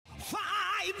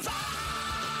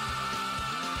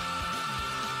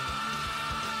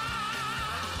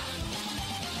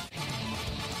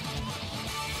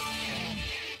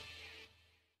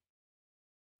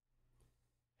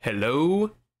Hello,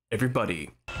 everybody.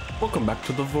 Welcome back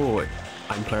to The Void.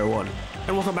 I'm Player 1,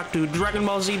 and welcome back to Dragon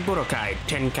Ball Z Budokai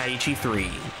Tenkaichi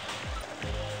 3.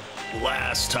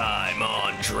 Last time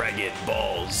on Dragon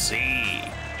Ball Z,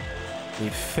 we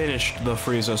finished the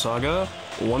Frieza saga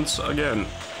once again,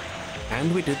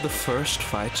 and we did the first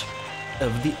fight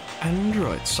of the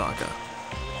Android saga.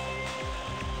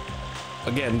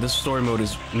 Again, this story mode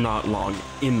is not long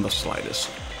in the slightest.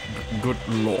 Good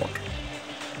lord.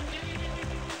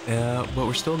 But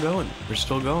we're still going. We're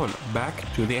still going. Back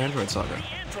to the Android saga.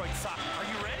 Android saga. Are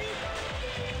you ready?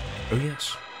 Oh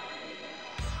yes.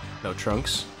 No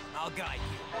Trunks. I'll guide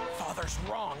you. Father's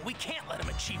wrong. We can't let him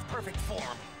achieve perfect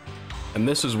form. And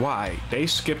this is why they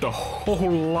skipped a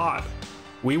whole lot.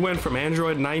 We went from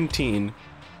Android 19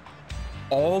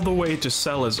 all the way to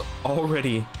Cell is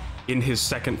already in his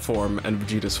second form and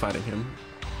Vegeta's fighting him.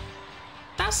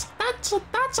 That's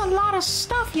a lot of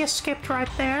stuff you skipped right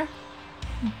there.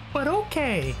 But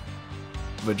okay.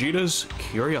 Vegeta's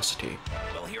curiosity.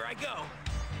 Well, here I go.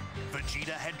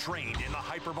 Vegeta had trained in the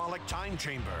hyperbolic time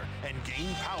chamber and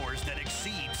gained powers that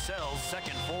exceed Cell's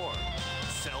second form.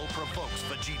 Cell provokes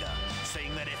Vegeta,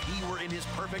 saying that if he were in his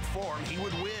perfect form, he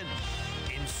would win.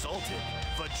 Insulted,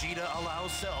 Vegeta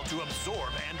allows Cell to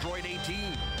absorb Android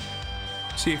 18.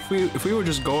 See, if we were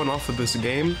just going off of this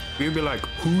game, we'd be like,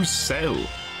 who's Cell?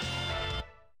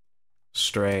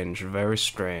 Strange, very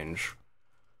strange.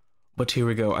 But here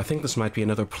we go. I think this might be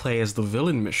another play as the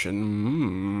villain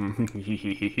mission.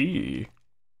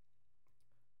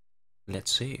 Let's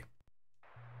see.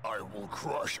 I will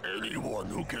crush anyone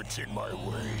who gets in my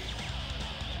way.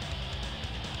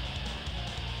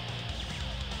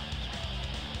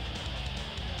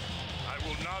 I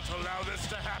will not allow this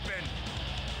to happen.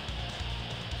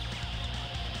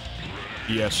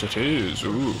 Yes, it is.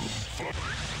 Ooh.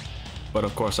 But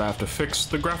of course, I have to fix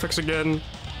the graphics again.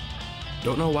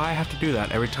 Don't know why I have to do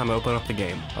that every time I open up the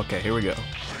game. Okay, here we go.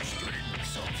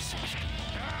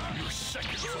 You're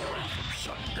seconds away from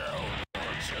shutting down,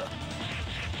 aren't you?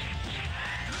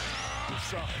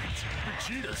 Besides,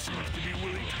 Vegeta seems to be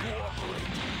willing to cooperate.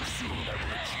 Soon I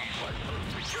will achieve my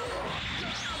perfect form.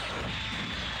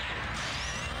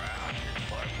 In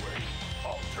my way,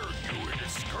 I'll turn you into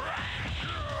scrap.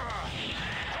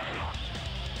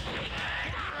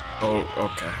 Oh,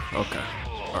 okay,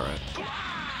 all right.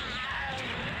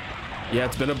 Yeah,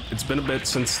 it's been a bit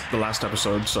since the last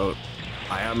episode, so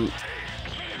I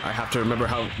have to remember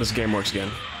how this game works again.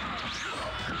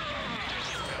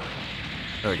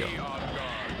 There we go.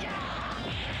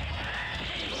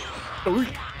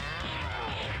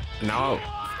 Now,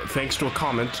 thanks to a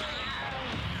comment,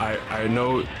 I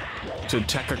know to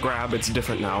tech a grab it's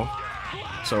different now,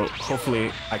 so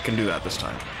hopefully I can do that this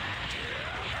time.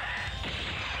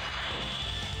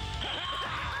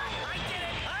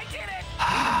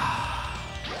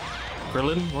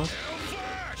 Krillin? What?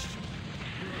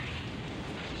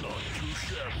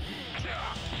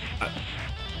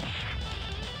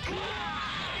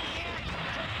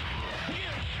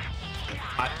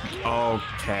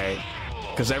 Okay.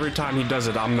 Because every time he does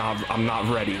it, I'm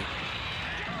not ready.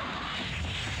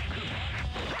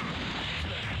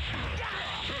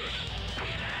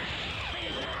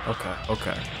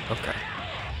 Okay.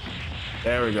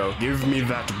 There we go. Give me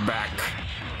that back.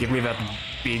 Give me that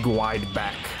big wide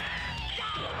back.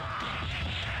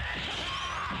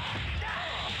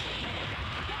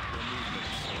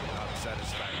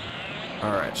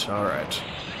 All right.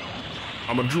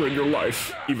 I'm gonna drain your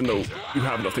life, even though you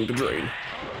have nothing to drain.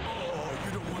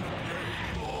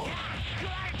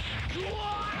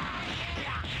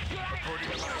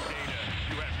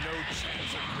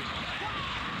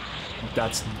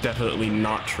 That's definitely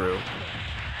not true.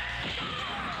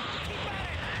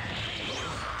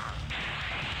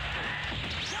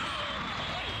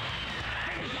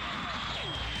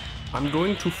 I'm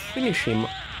going to finish him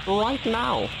right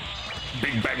now.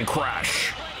 Big Bang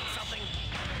Crash.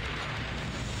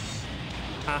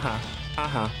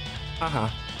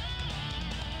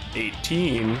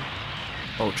 18.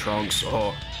 Oh, Trunks.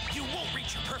 Oh. You won't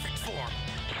reach your perfect form.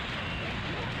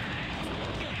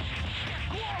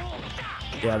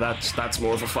 Yeah, that's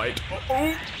more of a fight.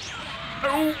 Oh.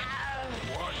 Watch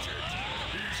it.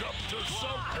 He's up to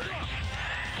something.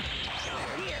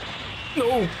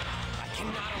 No.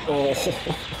 Oh.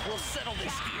 We'll settle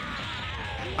this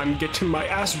here. I'm getting my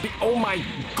ass beat. Oh my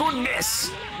goodness!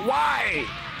 Why?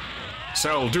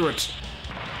 Cell, do it.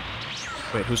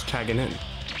 Wait, who's tagging in?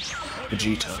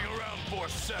 Vegeta.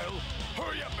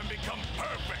 Hurry up and become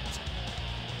perfect.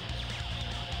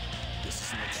 This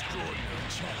is an extraordinary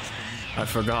chance for me. I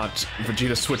forgot.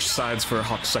 Vegeta switched sides for a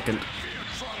hot second.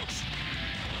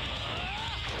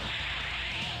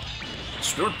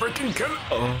 Spirit breaking kill.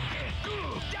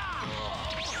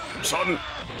 Son,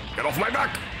 get off my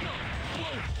back.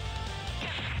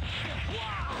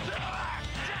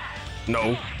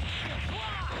 No.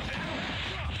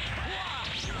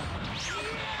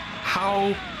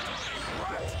 How?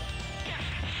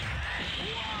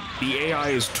 The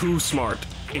AI is too smart.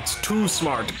 It's too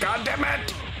smart. God damn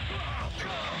it!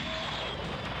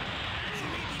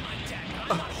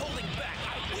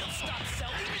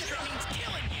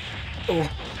 Oh,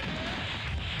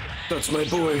 that's my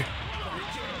boy.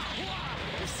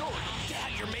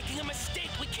 Dad, you're making a mistake.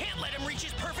 We can't let him reach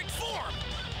his perfect form.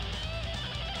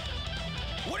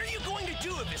 What are you going to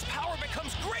do if his power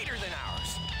becomes greater than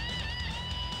ours?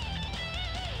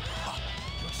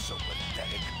 You're so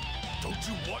pathetic. Don't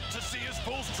you want to see his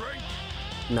full strength?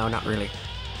 No, not really.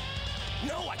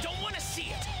 No, I don't want to see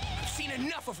it. I've seen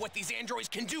enough of what these androids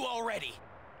can do already.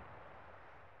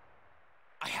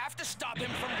 I have to stop him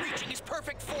from reaching his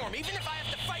perfect form, even if I have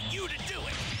to fight you to do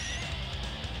it.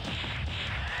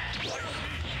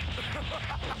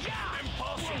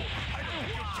 Impossible! I don't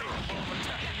think you're capable of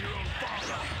attacking your own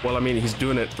father. Well, I mean, he's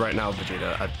doing it right now,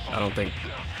 Vegeta. I don't think.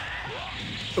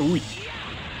 Ooh.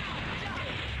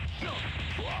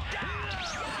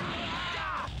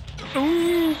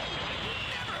 Ooh. Never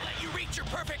let you reach your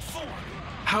perfect form.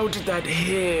 How did that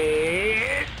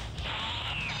hit?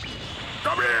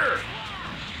 Come here!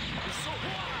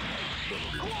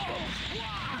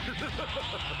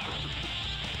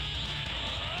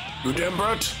 You damn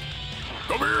brat!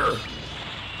 Come here!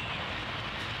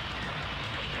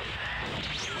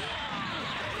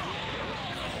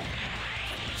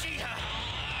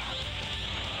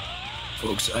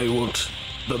 Folks, I want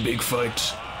the big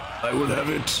fight. I will have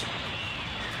it.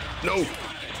 No!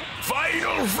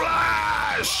 Final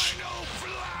Flash!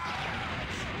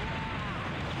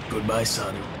 Goodbye,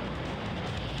 son.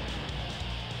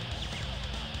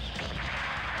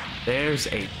 There's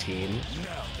 18. Now then,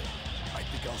 I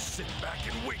think I'll sit back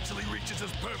and wait till he reaches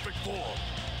his perfect form.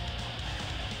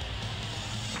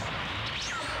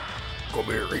 Come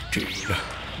here, 18. It's been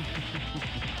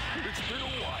a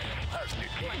while, hasn't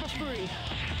it?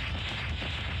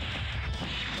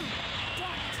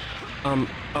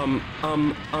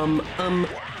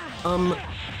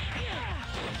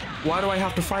 Why do I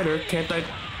have to fight her? Can't I?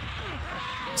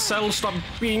 Cell, stop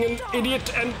being an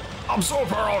idiot and absorb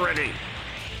her already!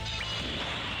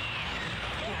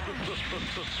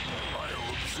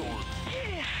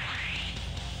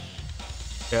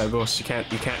 Yeah, Ghost, you can't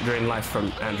drain life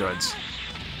from androids.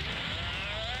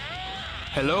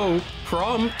 Hello,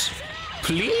 prompt,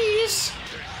 please.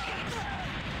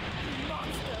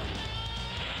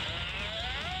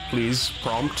 Please,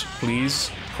 prompt,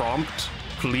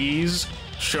 please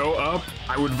show up.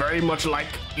 I would very much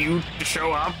like you to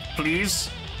show up, please.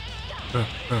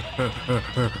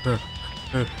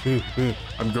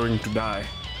 I'm going to die.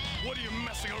 What are you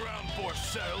messing around for,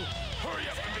 Cell? Hurry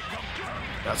up and become...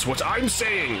 That's what I'm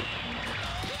saying.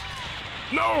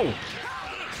 No!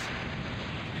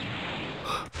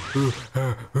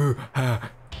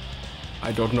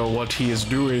 I don't know what he is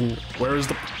doing. Where is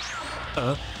the...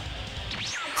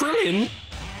 Krillin?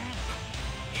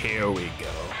 Here we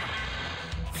go.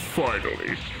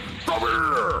 Finally. Come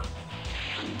here!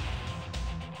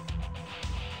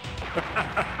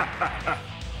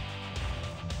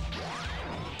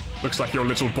 Looks like your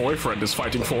little boyfriend is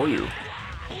fighting for you.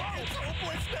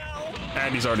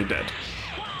 And he's already dead.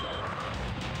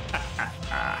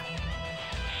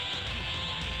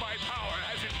 My power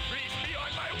has increased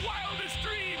beyond my wildest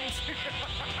dreams!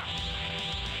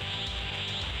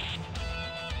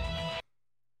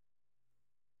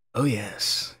 Oh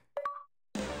yes.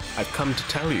 I've come to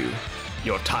tell you,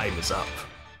 your time is up.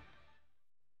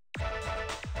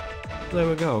 There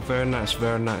we go, very nice,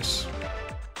 very nice.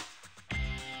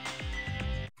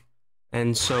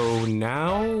 And so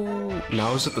now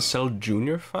is it the Cell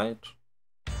Jr. fight?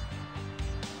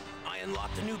 I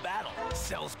unlocked a new battle.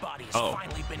 Cell's body has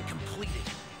finally been completed.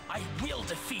 I will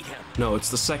defeat him. No, it's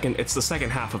the second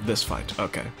half of this fight.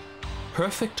 Okay.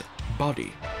 Perfect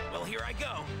body. Well, here I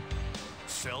go.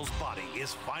 Cell's body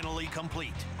is finally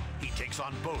complete. He takes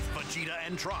on both Vegeta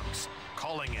and Trunks,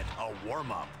 calling it a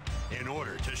warm-up, in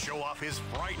order to show off his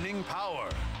frightening power.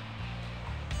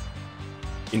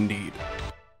 Indeed.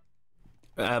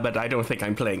 But I don't think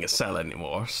I'm playing a Cell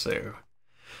anymore, so...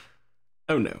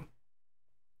 Oh no.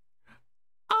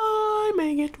 I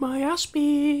may get my ass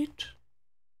beat.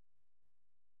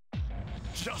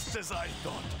 Just as I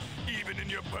thought, even in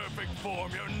your perfect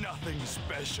form, you're nothing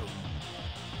special.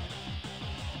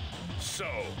 So,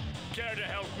 care to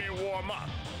help me warm up?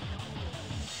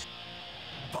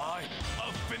 Fine,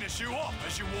 I'll finish you off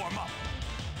as you warm up.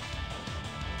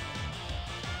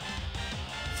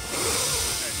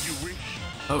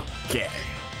 Okay.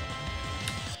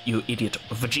 You idiot,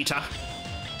 Vegeta.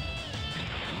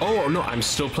 Oh, no, I'm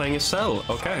still playing as Cell.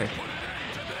 Okay.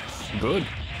 Good.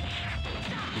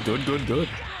 Good, good, good.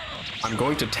 I'm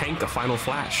going to tank a final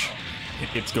flash.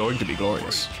 It's going to be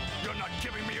glorious. You're not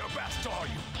giving me your best, are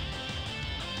you?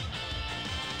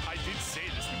 I did say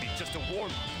this would be just a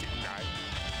warm-up, didn't I?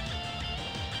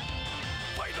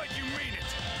 Fight like you mean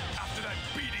it. After that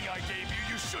beating I gave you,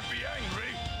 you should be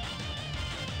angry.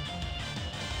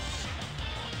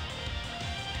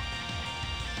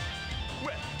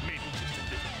 Well, maybe just a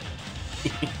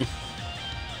little.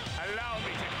 Allow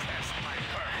me to test my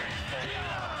perfect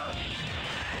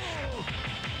form.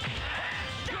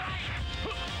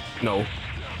 No.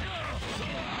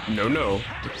 No, no.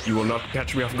 You will not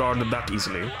catch me off guard that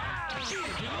easily.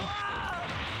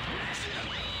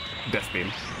 Death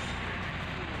beam.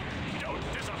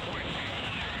 Don't disappoint me.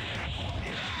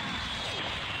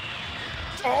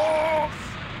 Oh!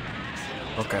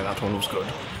 Okay, that one was good.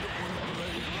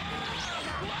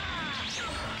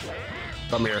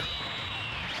 Come here.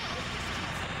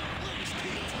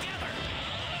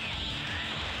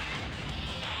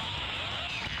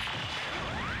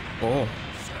 Oh.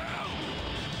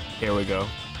 Here we go.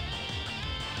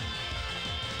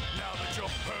 Now that you're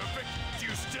perfect, do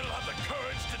you still have the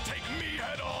courage to take me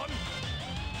head on?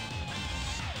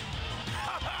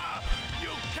 Haha!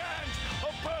 You can't!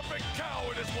 A perfect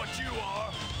coward is what you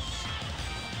are!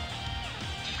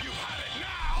 You had it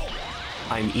now!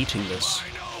 I'm eating this.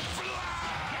 Final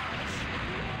flash!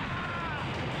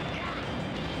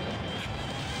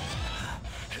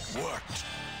 It worked.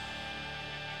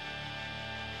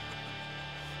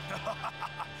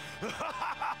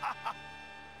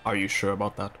 Are you sure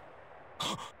about that?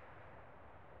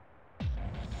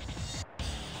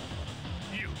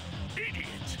 You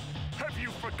idiot! Have you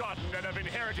forgotten that I've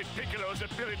inherited Piccolo's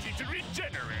ability to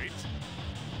regenerate?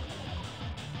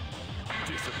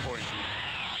 Disappointing.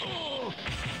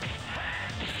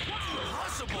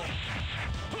 Impossible!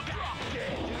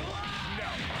 No,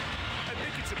 I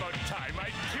think it's about time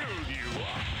I killed you.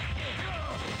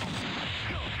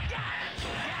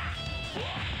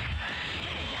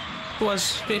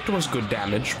 It was good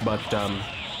damage, but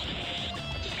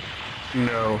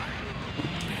no.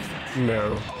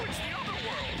 No. Oh, it's the other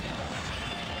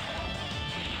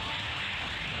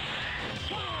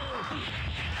world!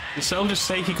 Did Cell just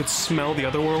say he could smell the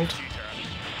other world?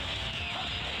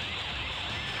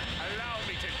 Allow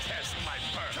me to test my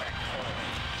perfect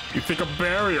form. You think a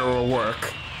barrier will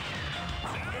work?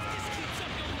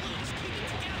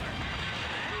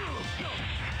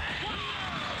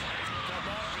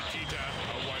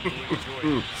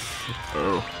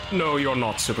 Oh. No, you're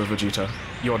not Super Vegeta.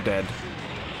 You're dead.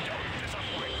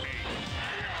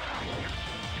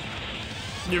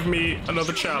 Give me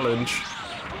another challenge.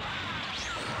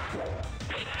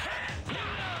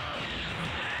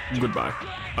 Goodbye.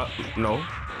 No.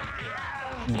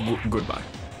 Goodbye.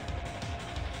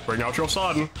 Bring out your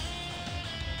son.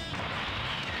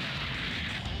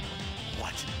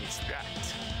 What is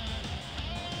that?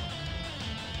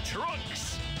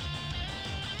 Trunks!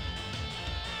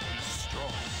 He's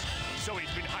strong, so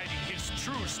he's been hiding his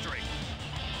true strength.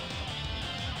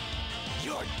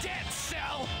 You're dead,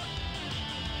 Cell!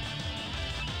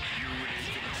 You really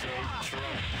think so,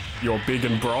 Trunks? You're big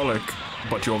and brolic,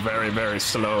 but you're very, very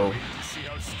slow. See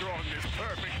how strong this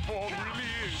perfect form really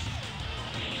is.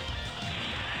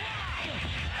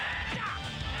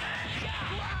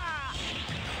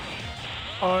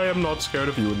 I am not scared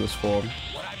of you in this form.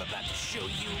 What I'm about to show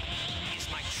you is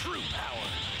my true power.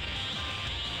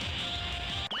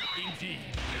 Indeed,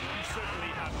 you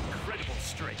certainly have incredible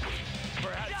strength.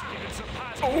 Perhaps you can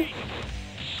surpass me.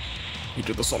 He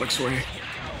did the Sonic Sway.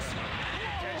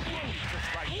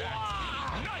 Just like that.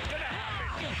 Not gonna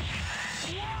happen.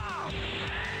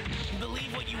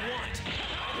 Believe what you want.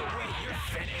 Either way, you're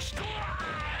finished.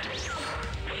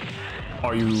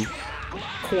 Are you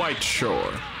quite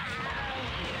sure?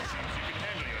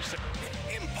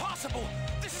 Impossible!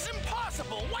 This is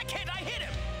impossible! Why can't I hit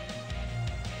him?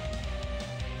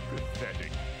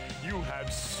 Pathetic. You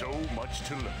have so much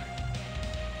to learn.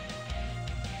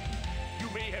 You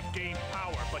may have gained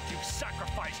power, but you've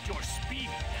sacrificed your speed.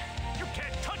 You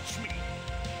can't touch me!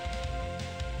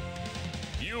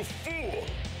 You fool!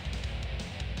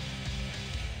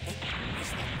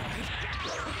 Is that right?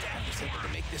 Dad was able to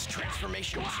make this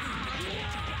transformation too.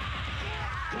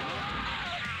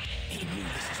 He knew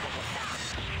this is what would happen.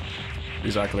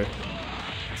 Exactly.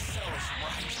 Cell is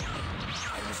right.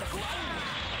 I was a fool.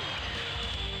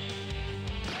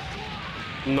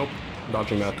 Nope.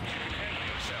 Dodging that.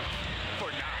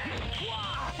 For now.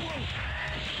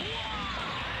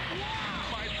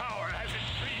 My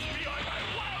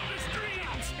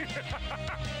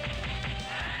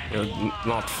You're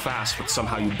not fast, but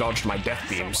somehow you dodged my death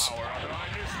beams.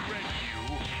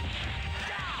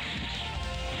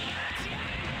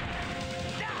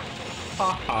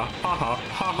 Ha ha ha ha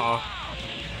ha ha.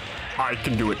 I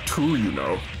can do it too, you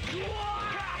know.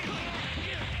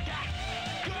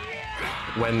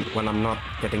 When I'm not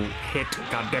getting hit,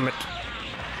 goddammit.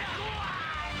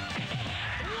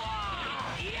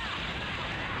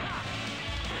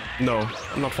 No,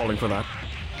 I'm not falling for that.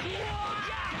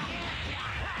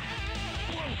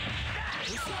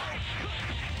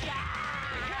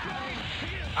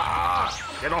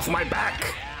 Ah! Get off my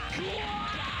back!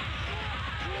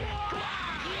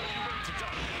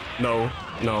 No,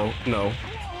 no, no.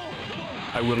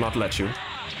 I will not let you.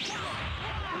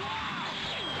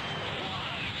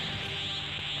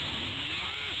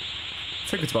 I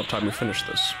think it's about time we finish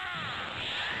this.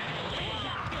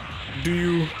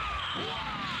 Do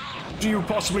you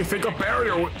possibly think a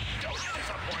barrier would...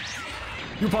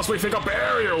 You possibly think a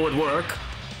barrier would work?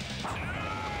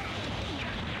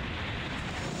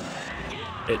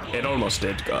 It almost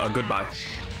did. Goodbye.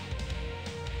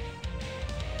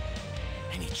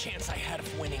 Any chance I had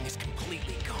of winning is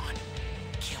completely gone.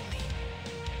 Kill me.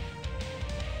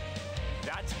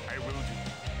 That I will do.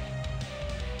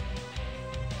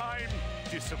 I'm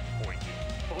disappointed,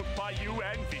 both by you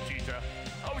and Vegeta.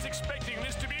 I was expecting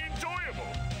this to be enjoyable.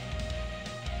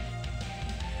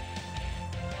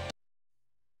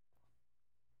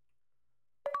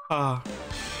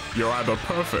 You're either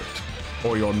perfect,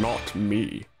 or you're not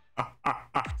me.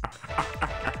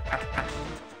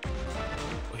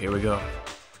 Here we go.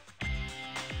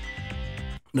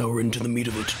 Now we're into the meat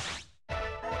of it.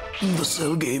 The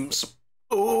Cell games.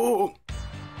 Oh!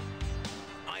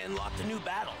 I unlocked a new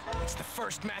battle. It's the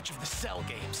first match of the Cell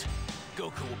games.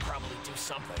 Goku will probably do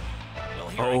something.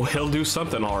 Well, Oh, he'll do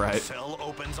something, all right. Cell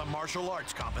opens a martial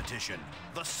arts competition,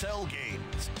 the Cell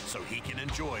Games, so he can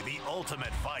enjoy the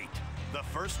ultimate fight. The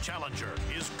first challenger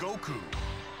is Goku.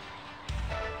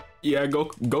 Yeah,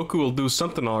 Goku will do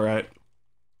something, all right.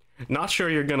 Not sure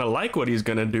you're gonna like what he's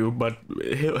gonna do, but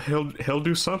he'll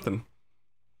do something.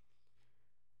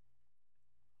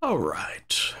 All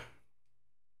right.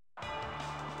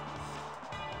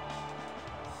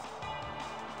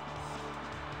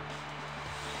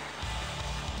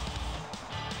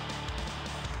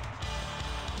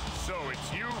 So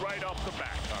it's you right off the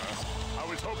bat, huh? I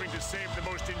was hoping to save the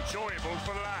most enjoyable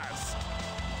for last.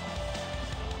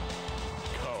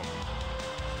 Come.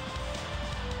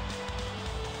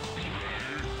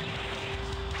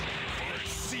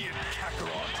 Let's see it,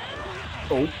 Kakarot.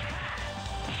 Oh.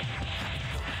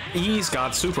 He's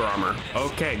got super armor.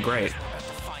 Okay, great.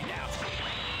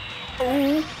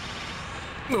 Oh.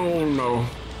 Oh no.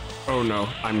 Oh no.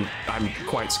 I'm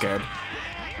quite scared.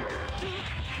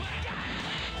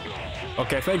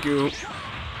 Okay, thank you.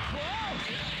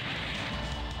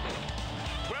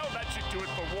 Well, that should do it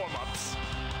for warm-ups.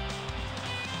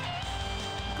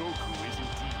 Goku is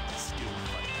indeed a skilled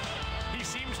fighter. He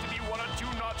seems to be 1 or 2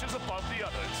 notches above the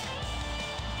others.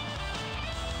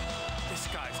 This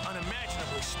guy's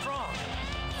unimaginably strong.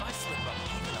 If I slip up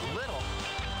even a little,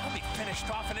 I'll be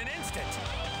finished off in an instant.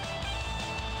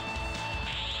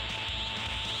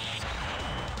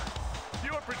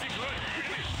 You're pretty good,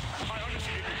 really. I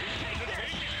honestly didn't think you could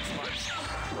take me this much.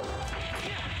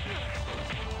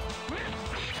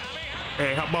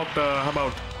 Hey, how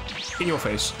about in your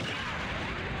face?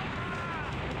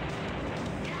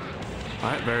 All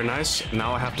right, very nice.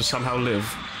 Now I have to somehow live.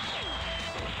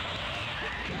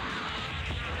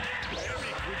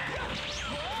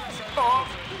 Oh.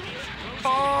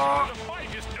 Oh. The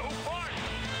fight is no fun.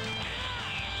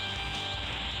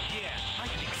 Yeah, I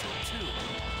think so too.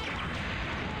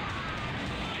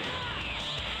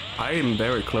 I am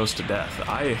very close to death.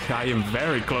 I am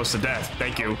very close to death.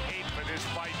 Thank you. Hate for this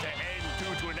fight to end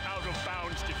due to an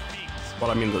out-of-bounds defeat.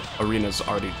 Well, I mean, the arena's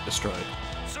already destroyed.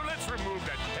 So let's remove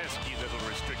that pesky little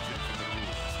restriction from the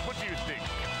rules. What do you think?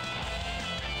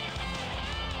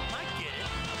 I get it.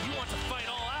 You want to fight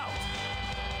all out.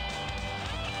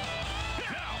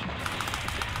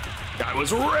 I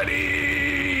was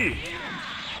ready!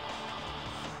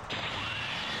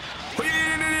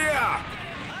 Yeah!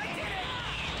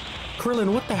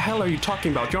 Krillin, what the hell are you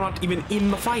talking about? You're not even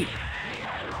in the fight.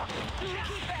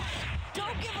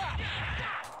 Don't give up.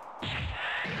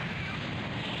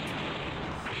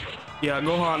 Yeah,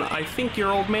 Gohan, I think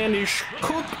your old man is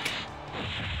cooked.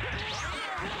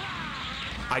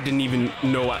 I didn't even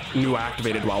know I knew I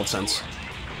activated Wild Sense.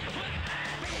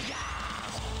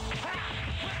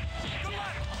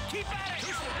 Keep at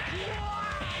it.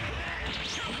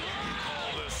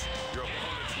 Your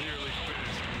opponent's nearly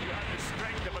finished. You have the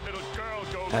strength of a little girl,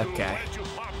 Goku. Okay. Why don't you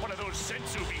pop one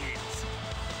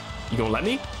You gonna let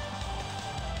me?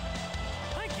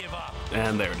 I give up.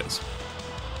 And there it is.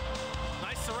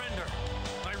 I surrender.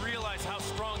 I realize how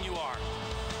strong you are.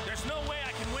 There's no way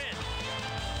I can win.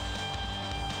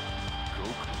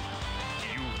 Goku, do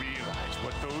you realize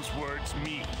what those words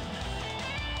mean?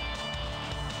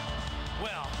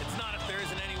 Well, it's not if there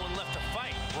isn't anyone left to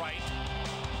fight, right?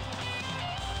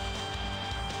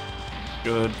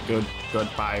 Good, good,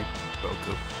 goodbye,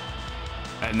 Goku.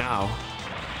 And now,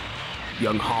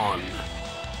 young Han.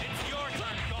 It's your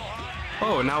turn, Gohan.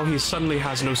 Oh, now he suddenly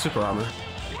has no super armor.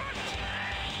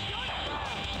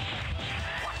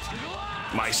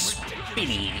 My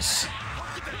spinnies.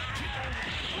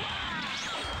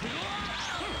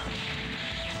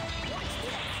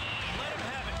 Let him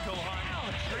have it, Gohan.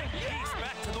 Bring peace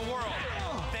back to the world.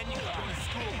 Then you can go to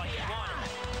school like you wanted.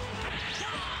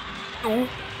 Oh.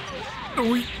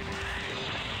 Oh.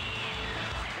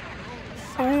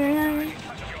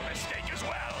 Your mistake as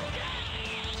well.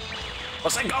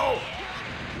 Let's go.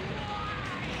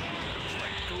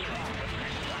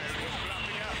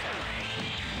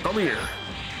 Come here.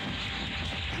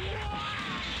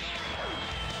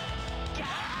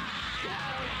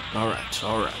 All right,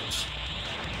 all right.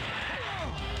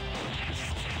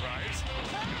 Surprise?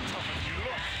 Tougher than you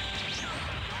look.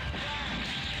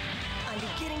 I'm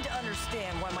beginning to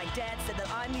understand why my dad said that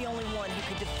I'm the only one who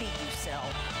could defeat you, Cell.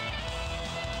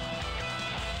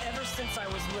 Ever since I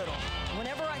was little,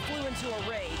 whenever I flew into a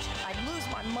rage, I'd lose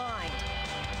my mind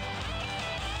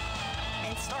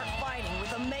and start fighting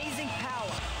with amazing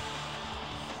power.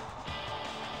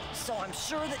 So I'm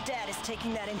sure that Dad is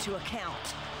taking that into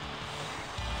account.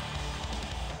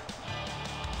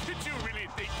 Did you really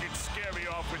think you'd scare me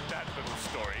off with that little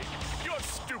story? You're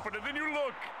stupider than you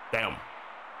look. Damn.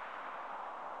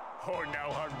 Oh,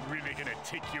 now I'm really gonna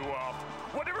tick you off.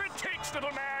 Whatever it takes,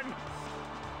 little man.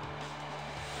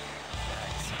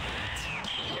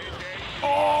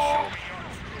 Oh!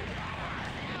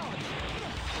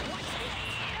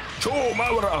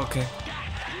 Okay.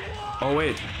 Oh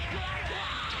wait.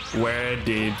 Where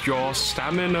did your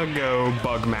stamina go,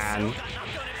 Bugman?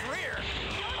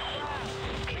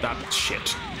 That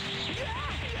shit.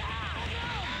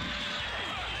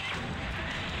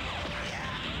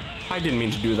 I didn't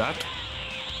mean to do that.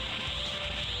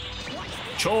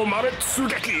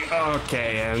 Chomaretsugeki.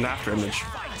 Okay, and after image.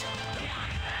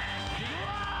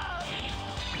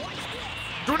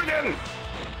 Do it again.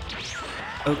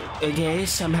 Okay,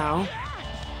 somehow.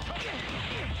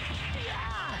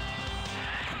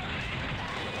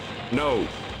 No.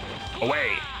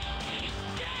 Away.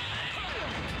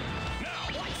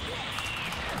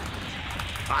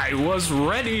 I was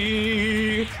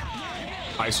ready.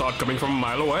 I saw it coming from a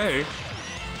mile away.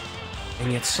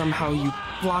 And yet somehow you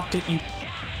blocked it, you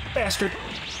bastard.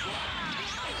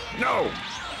 No.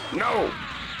 No.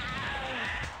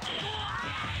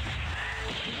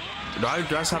 Do I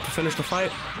just have to finish the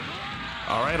fight?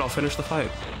 All right, I'll finish the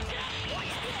fight.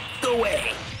 Go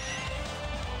away.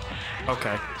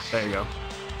 Okay, there you go.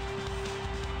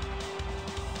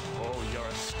 Oh, you're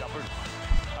a stubborn one.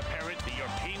 Apparently, your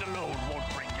pain alone won't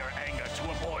bring your anger to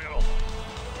a boil.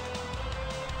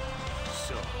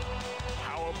 So,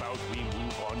 how about we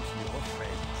move on to your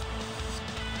friends?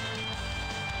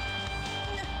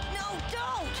 No,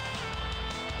 don't!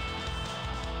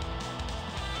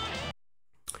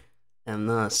 And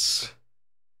thus,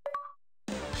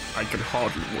 I can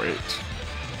hardly wait.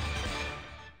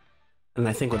 And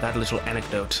I think with that little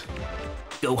anecdote,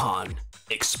 Gohan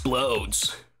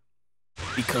explodes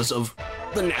because of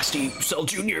the nasty Cell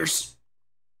Juniors.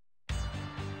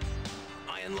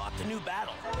 I unlocked a new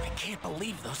battle. I can't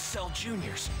believe those Cell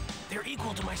Juniors. They're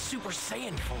equal to my Super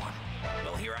Saiyan form.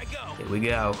 Well, here I go. Here we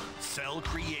go. Cell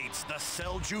creates the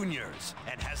Cell Juniors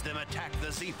and has them attack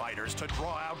the Z-Fighters to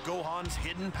draw out Gohan's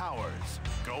hidden powers.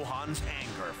 Gohan's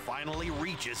anger finally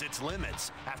reaches its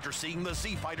limits after seeing the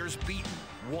Z-Fighters beaten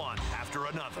one after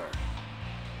another.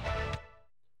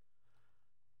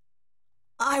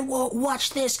 I won't watch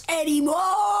this anymore!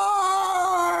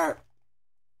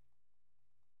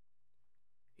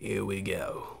 Here we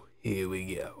go. Here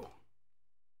we go.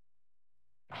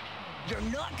 You're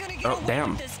not gonna get Oh, away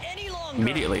damn. with this any longer!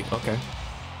 Immediately, okay.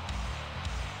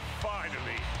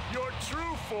 Finally, your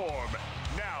true form.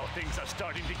 Now things are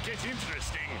starting to get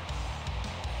interesting.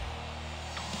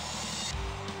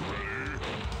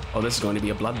 Oh, this is going to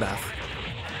be a bloodbath.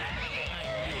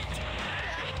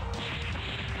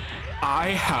 I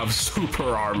have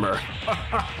super armor.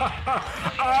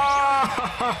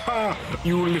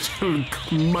 You little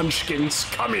munchkins,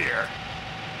 come here.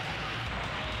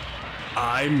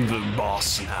 I'm the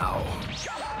boss now.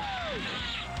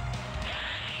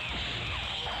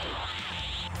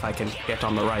 If I can get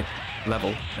on the right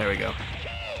level. There we go.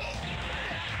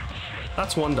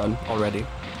 That's one done already.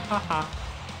 Haha.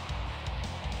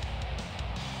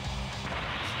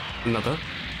 Another.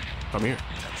 Come here.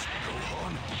 That's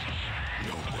Gohan?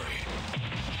 No way.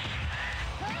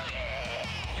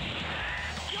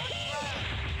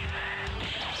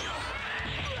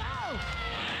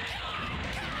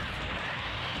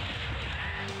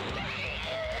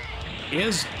 He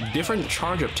has different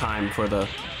charge up time for the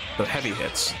heavy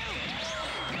hits.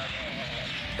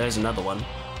 There's another one.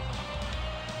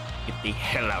 Get the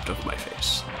hell out of my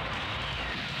face.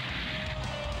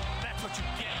 That's what you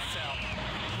get, Cell.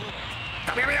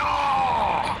 Come here,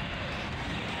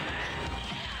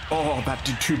 oh, that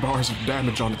did 2 bars of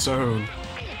damage on its own.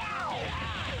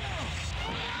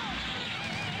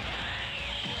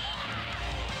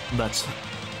 That's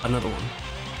another one.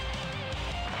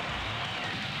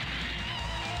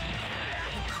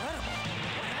 Incredible.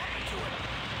 What happened to it?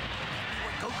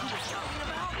 What Goku was talking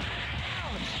about?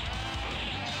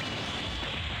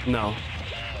 No.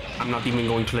 I'm not even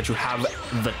going to let you have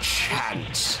the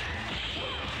chance.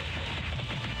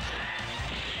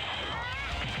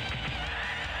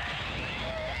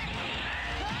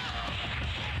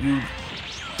 You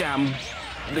damn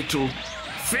little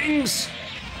things!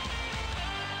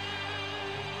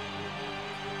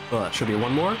 Well, that should be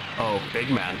one more. Oh,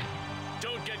 big man.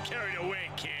 Don't get carried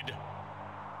away, kid.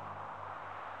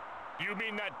 You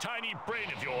mean that tiny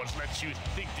brain of yours lets you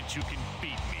think that you can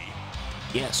beat me?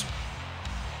 Yes.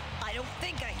 I don't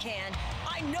think I can.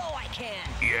 I know I can.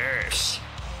 Yes.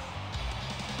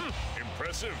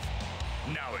 Impressive.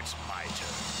 Now it's my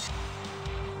turn.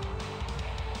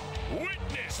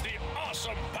 Witness the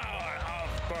awesome power of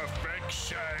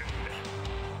perfection.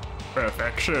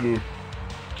 Perfection.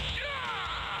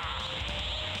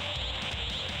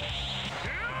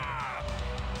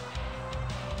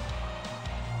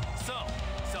 So,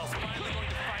 Cell's finally going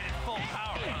to fight at full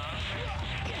power, huh?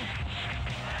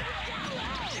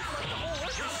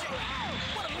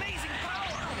 What amazing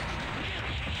power!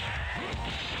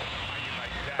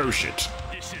 Oh shit.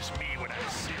 This is me when I'm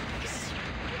serious.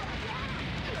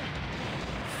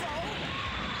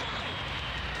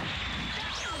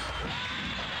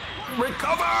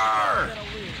 Recover!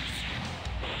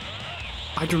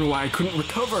 I don't know why I couldn't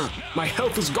recover. My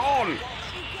health is gone.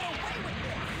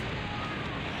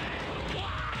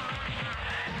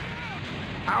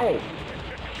 Ow.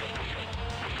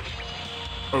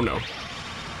 Oh no. At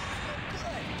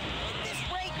this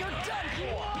rate, you're done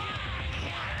for.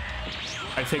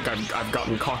 I think I've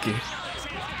gotten cocky.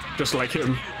 Just like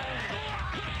him.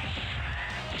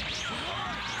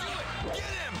 Get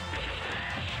him!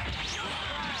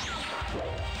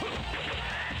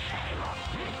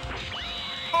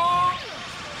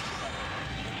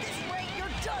 At this rate,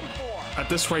 you're done for. At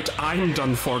this rate, I'm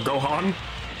done for, Gohan.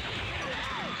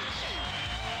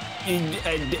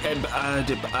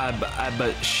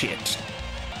 Shit.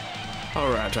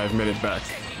 Alright, I've made it back.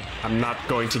 I'm not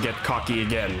going to get cocky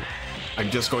again. I'm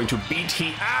just going to beat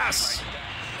he ass!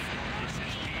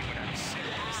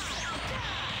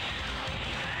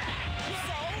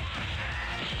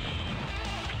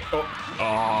 Oh.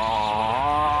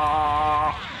 Aww.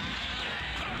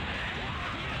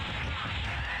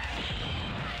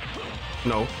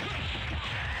 No.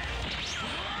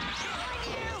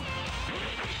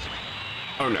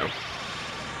 Oh no.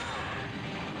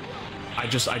 I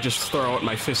just throw out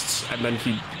my fists and then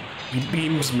he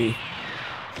beams me.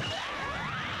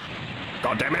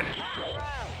 God damn it!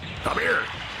 Come here!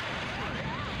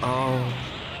 Oh,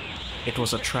 it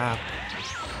was a trap.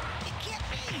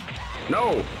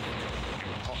 No!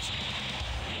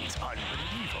 It's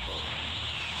unbelievable.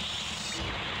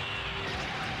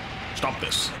 Stop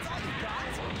this.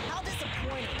 How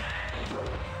disappointing.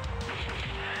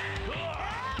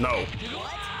 No.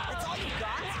 What? That's all you got?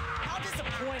 How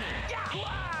disappointing.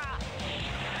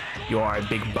 You are a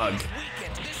big bug.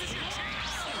 Weekend, this is your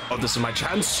chance. Oh, this is my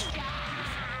chance?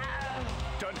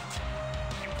 Done it.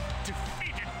 You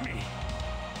defeated me.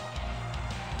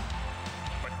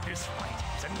 But this fight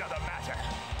is another matter.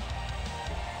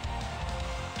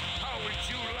 How would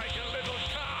you like a little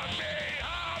Kamehameha?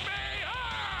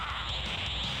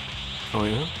 Oh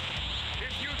yeah?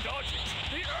 If you dodge it,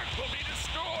 the Earth will be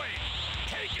destroyed.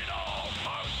 Take it all,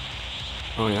 punk.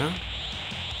 Oh yeah?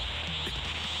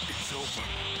 It's over.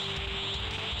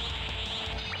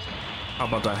 How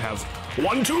about I have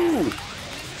 1, 2?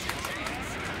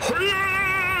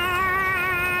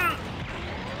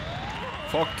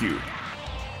 Fuck you.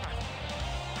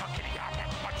 How can he have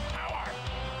that much power?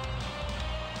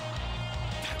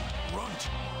 That runt.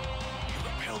 He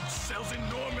repelled Cell's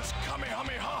enormous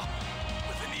Kamehameha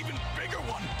with an even bigger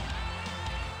one.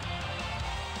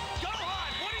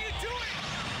 Gohan, what are you doing?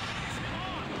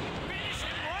 Finish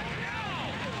him right now!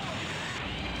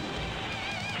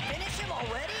 Finish him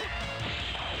already?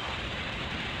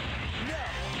 No,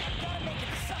 I've gotta make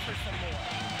him suffer some more.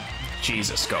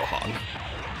 Jesus, Gohan.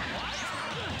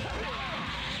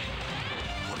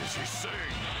 What is he saying?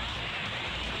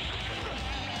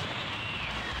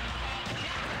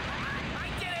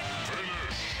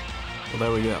 Well,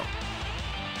 there we go.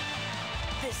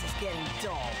 This is getting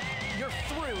dull. You're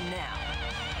through now.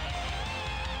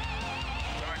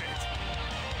 Darn it!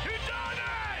 You done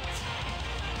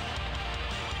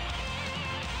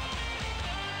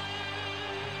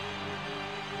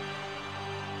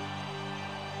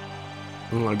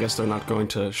it! Well, I guess they're not going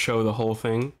to show the whole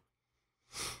thing.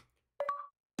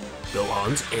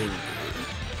 Gohan's angry.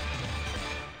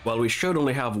 Well, we should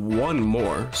only have one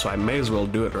more, so I may as well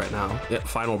do it right now. Yeah,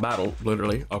 final battle,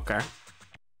 literally. Okay.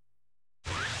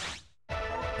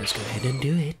 Let's go ahead and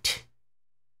do it.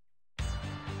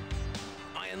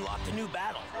 I unlocked a new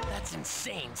battle. That's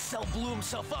insane. Cell blew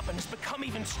himself up and has become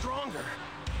even stronger.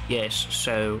 Yes,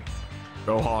 so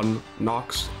Gohan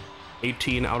knocks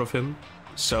 18 out of him.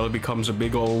 Cell becomes a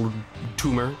big old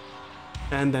tumor.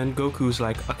 And then Goku's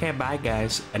like, okay, bye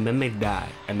guys. And then they die.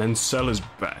 And then Cell is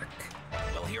back.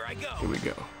 Well, here I go. Here we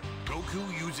go.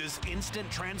 Goku uses instant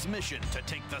transmission to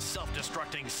take the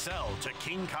self-destructing Cell to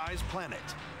King Kai's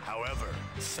planet. However,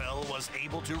 Cell was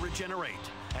able to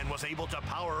regenerate and was able to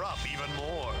power up even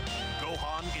more.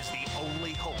 Gohan is the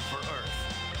only hope for Earth.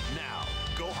 Now,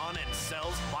 Gohan and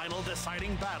Cell's final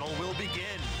deciding battle will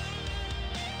begin.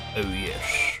 Oh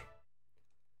yes.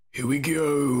 Here we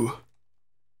go.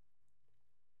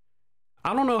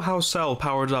 I don't know how Cell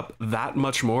powers up that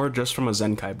much more just from a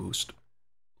Zenkai boost.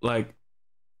 Like,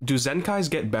 do Zenkais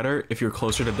get better if you're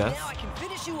closer to death? Now I can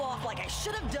finish you off like I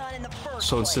should have done in the first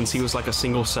So place. since he was like a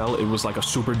single cell, it was like a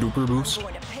super duper boost? I'm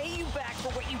going to pay you back for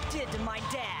what you did to my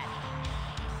dad.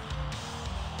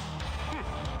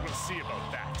 We'll see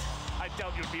about that. I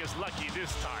doubt you'll be as lucky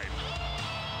this time.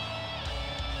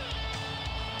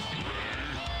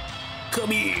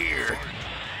 Come here!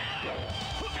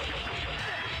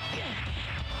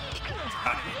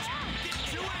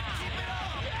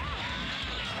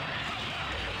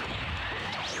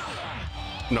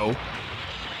 No.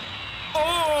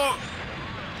 Oh!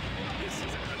 This is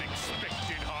an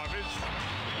unexpected harvest.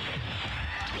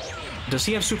 Does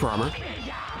he have super armor?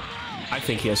 I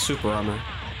think he has super armor.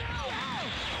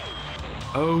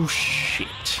 Oh shit.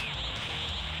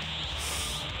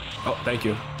 Oh, thank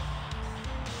you.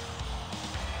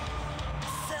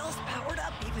 Cell's powered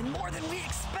up even more than we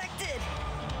expected.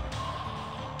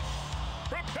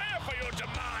 Prepare for your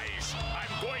demise!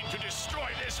 I'm going to destroy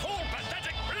this whole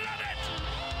pathetic planet!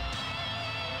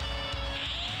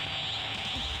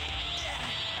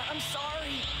 I'm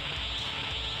sorry.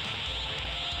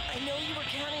 I know you were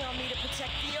counting on me to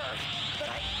protect the Earth, but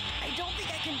I don't think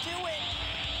I can do it.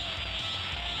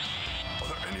 Are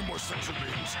there any more sensor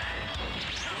beams?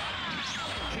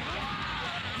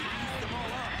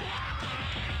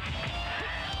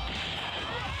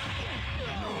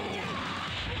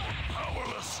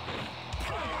 Powerless.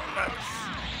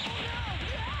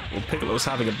 Well, Piccolo's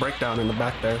having a breakdown in the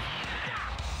back there.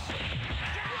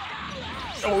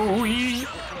 Oh,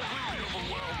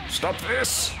 stop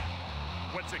this!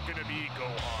 What's it gonna be,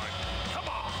 Gohan? Come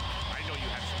on! I know you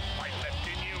have some fight left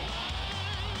in you.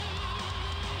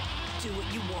 Do what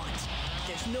you want.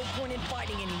 There's no point in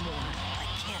fighting anymore. I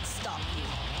can't stop you.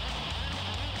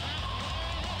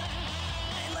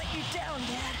 I let you down,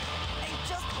 Dad. I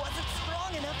just wasn't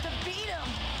strong enough to beat him.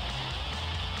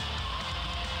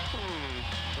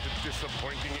 What a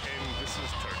disappointing end this has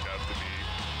turned out to be.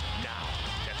 Now,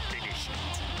 let's finish it.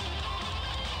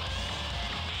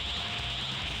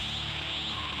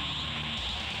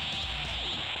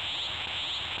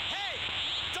 Hey!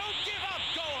 Don't give up,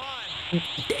 Gohan!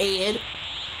 Dead.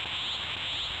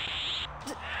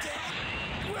 Dad,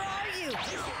 where are you?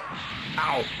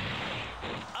 Ow.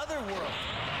 Otherworld,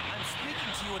 I'm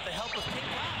speaking to you with the help of King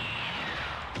Kai.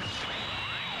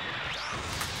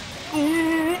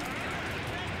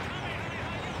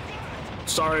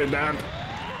 Sorry, Dad.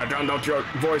 I drowned out your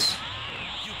voice.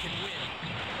 You can win.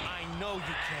 I know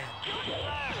you can.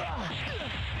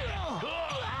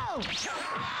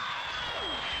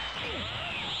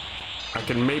 I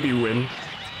can maybe win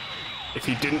if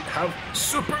he didn't have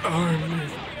super armor.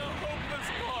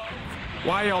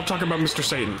 Why are y'all talking about Mr.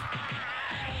 Satan?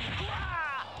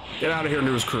 Get out of here,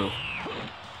 news crew.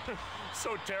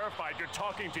 So terrified you're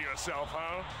talking to yourself,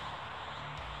 huh?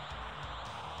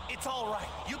 It's all right.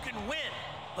 You can win.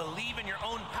 Believe in your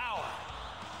own power.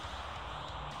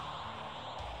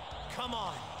 Come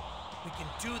on. We can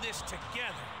do this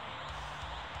together.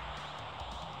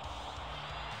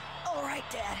 All right,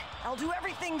 Dad. I'll do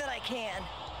everything that I can.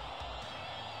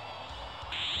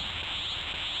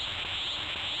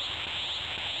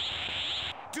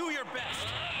 Do your best.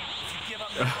 If you give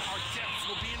up now, our deaths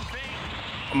will be in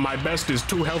vain. My best is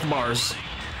 2 health bars.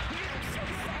 I'm so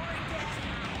sorry, Dad.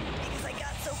 Because I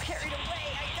got so carried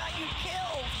away, I got you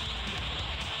killed.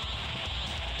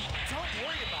 Don't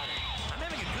worry about it. I'm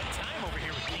having a good time over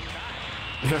here with King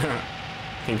Kai.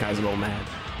 King Kai's a little mad.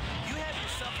 You have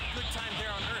yourself a good time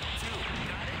there on Earth, too.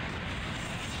 Got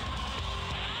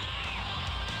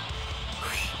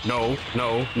it? No,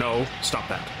 no, no. Stop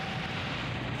that.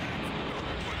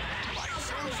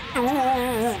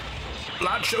 Ooh,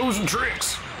 light shows and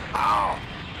tricks. Ow.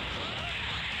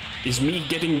 Is me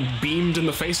getting beamed in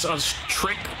the face a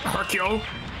trick, Hercule? All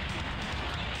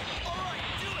right,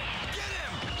 do it. Get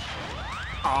him.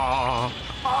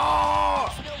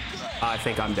 I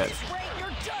think I'm dead. This rate, you're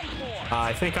done for.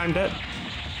 I think I'm dead.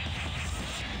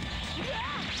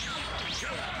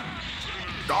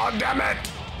 God damn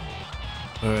it!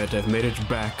 Alright, I've made it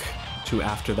back to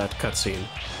after that cutscene.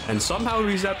 And somehow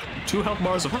he's at 2 health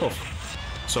bars of health.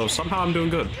 So somehow I'm doing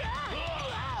good.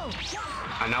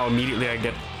 And now immediately I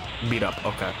get beat up.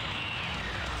 Okay.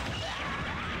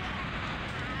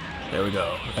 There we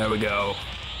go. There we go.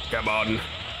 Come on.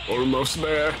 Almost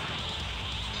there.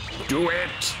 Do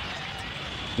it!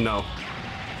 No.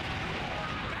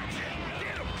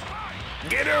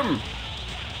 Get him!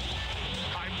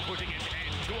 I'm putting an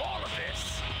end to all of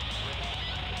this.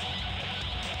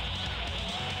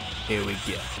 Here we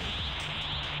go.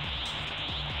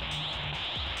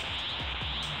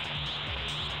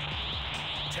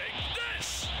 Take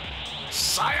this!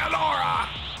 Sayonara!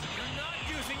 You're not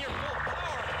using your full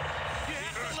power. You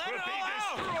have to let it all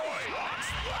out.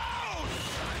 Explode!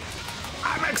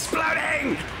 I'm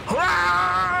exploding!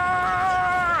 Hurrah!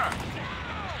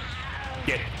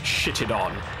 Get shitted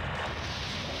on.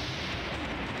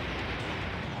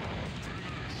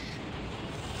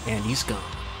 And he's gone.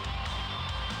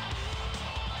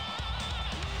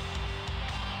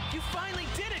 You finally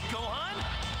did it, Gohan.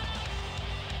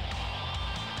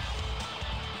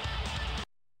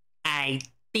 I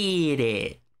did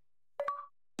it.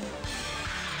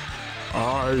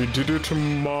 I did it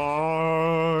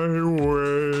my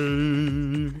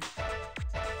way.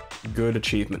 Good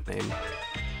achievement name.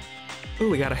 Oh,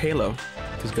 we got a halo,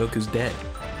 because Goku's dead.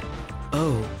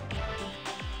 Oh.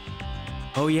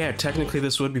 Oh yeah, technically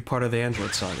this would be part of the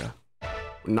Android saga.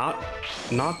 Not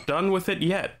done with it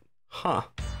yet. Huh.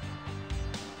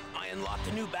 I unlocked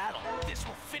a new battle. This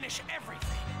will finish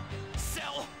everything.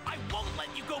 Cell, I won't let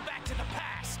you go back to the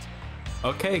past.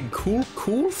 Okay,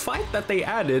 cool fight that they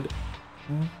added,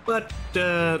 but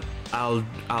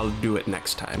I'll do it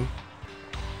next time.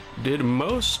 Did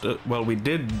most well, we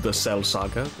did the Cell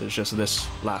saga. It's just this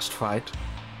last fight,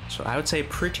 so I would say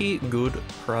pretty good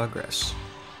progress.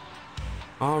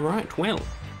 All right, well,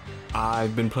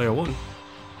 I've been Player One,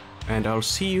 and I'll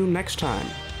see you next time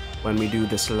when we do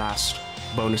this last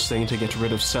bonus thing to get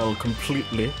rid of Cell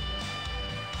completely.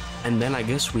 And then I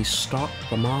guess we start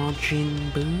the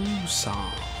Majin Buu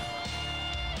song.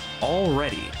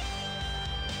 Already.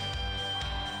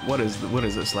 What is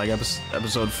this? Like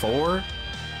episode 4?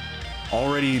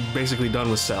 Already basically done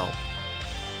with Cell.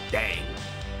 Dang.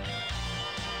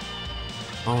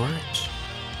 Alright.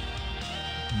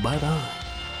 Bye-bye.